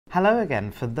Hello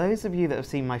again. For those of you that have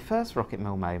seen my first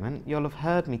RocketMill moment, you'll have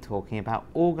heard me talking about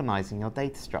organising your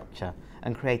data structure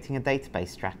and creating a database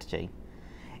strategy.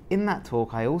 In that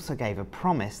talk, I also gave a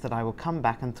promise that I will come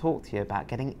back and talk to you about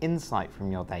getting insight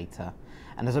from your data.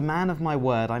 And as a man of my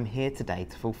word, I'm here today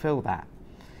to fulfill that.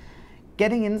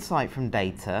 Getting insight from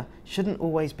data shouldn't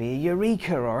always be a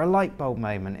eureka or a light bulb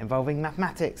moment involving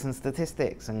mathematics and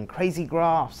statistics and crazy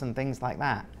graphs and things like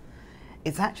that.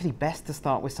 It's actually best to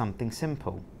start with something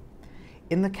simple.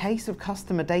 In the case of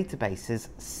customer databases,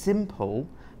 simple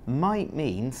might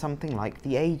mean something like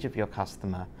the age of your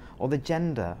customer, or the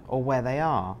gender, or where they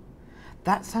are.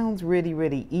 That sounds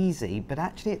really easy, but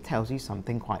actually it tells you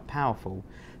something quite powerful.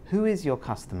 Who is your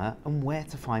customer and where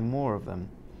to find more of them?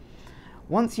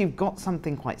 Once you've got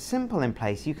something quite simple in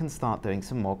place, you can start doing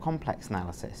some more complex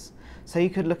analysis. So you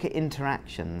could look at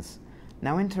interactions.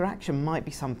 Now, interaction might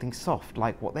be something soft,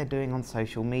 like what they're doing on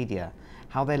social media,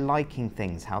 how they're liking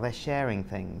things, how they're sharing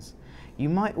things. You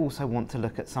might also want to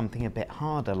look at something a bit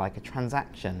harder, like a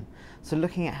transaction. So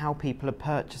looking at how people are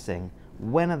purchasing,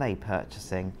 when are they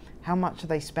purchasing, how much are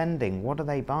they spending, what are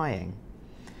they buying.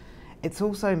 It's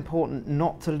also important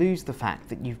not to lose the fact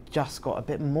that you've just got a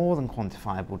bit more than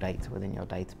quantifiable data within your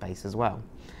database as well.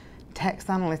 Text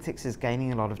analytics is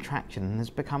gaining a lot of traction and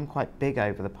has become quite big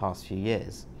over the past few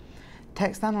years.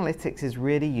 Text analytics is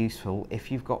really useful if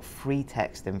you've got free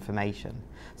text information.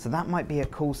 So that might be a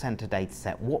call center data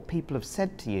set, what people have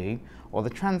said to you, or the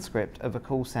transcript of a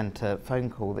call center phone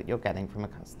call that you're getting from a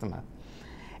customer.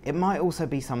 It might also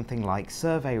be something like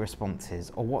survey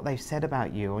responses or what they've said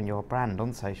about you and your brand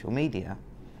on social media.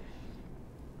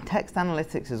 Text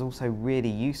analytics is also really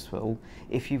useful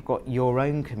if you've got your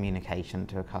own communication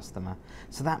to a customer.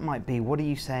 So that might be, what are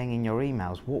you saying in your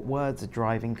emails? What words are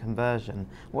driving conversion?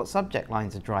 What subject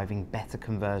lines are driving better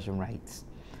conversion rates?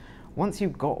 Once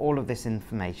you've got all of this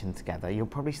information together, you'll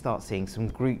probably start seeing some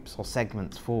groups or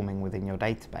segments forming within your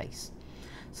database.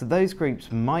 So those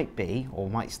groups might be, or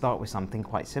might start with something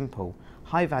quite simple,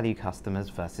 high-value customers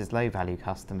versus low-value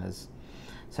customers.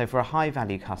 So for a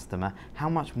high-value customer, how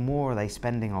much more are they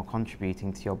spending or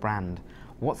contributing to your brand?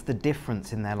 What's the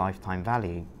difference in their lifetime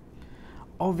value?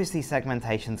 Obviously,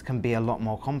 segmentations can be a lot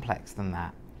more complex than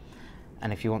that.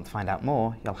 And if you want to find out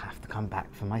more, you'll have to come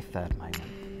back for my third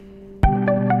moment.